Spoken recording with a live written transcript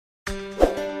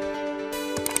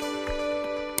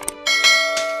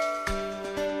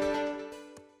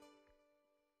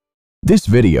This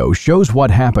video shows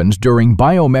what happens during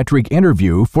biometric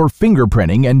interview for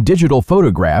fingerprinting and digital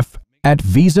photograph at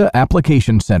Visa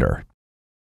Application Center.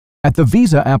 At the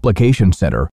Visa Application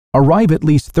Center, arrive at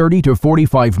least 30 to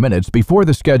 45 minutes before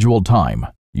the scheduled time.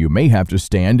 You may have to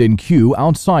stand in queue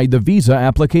outside the Visa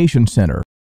Application Center.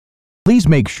 Please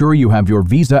make sure you have your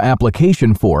visa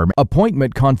application form,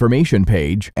 appointment confirmation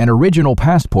page, and original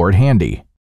passport handy.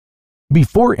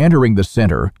 Before entering the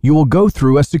center, you will go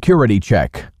through a security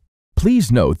check.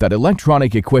 Please note that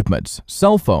electronic equipments,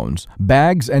 cell phones,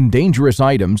 bags, and dangerous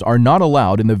items are not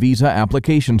allowed in the Visa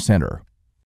Application Center.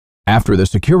 After the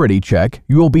security check,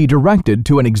 you will be directed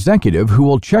to an executive who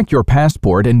will check your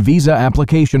passport and visa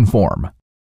application form.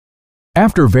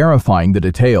 After verifying the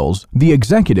details, the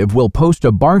executive will post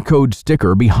a barcode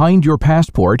sticker behind your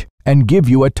passport and give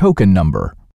you a token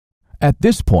number. At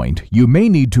this point, you may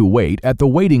need to wait at the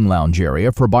waiting lounge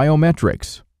area for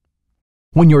biometrics.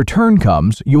 When your turn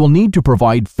comes, you will need to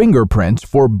provide fingerprints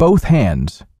for both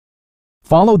hands.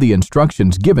 Follow the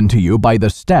instructions given to you by the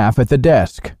staff at the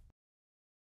desk.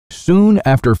 Soon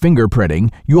after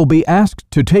fingerprinting, you will be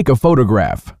asked to take a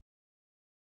photograph.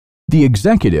 The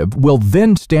executive will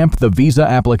then stamp the visa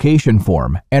application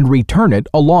form and return it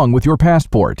along with your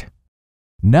passport.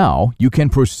 Now you can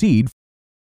proceed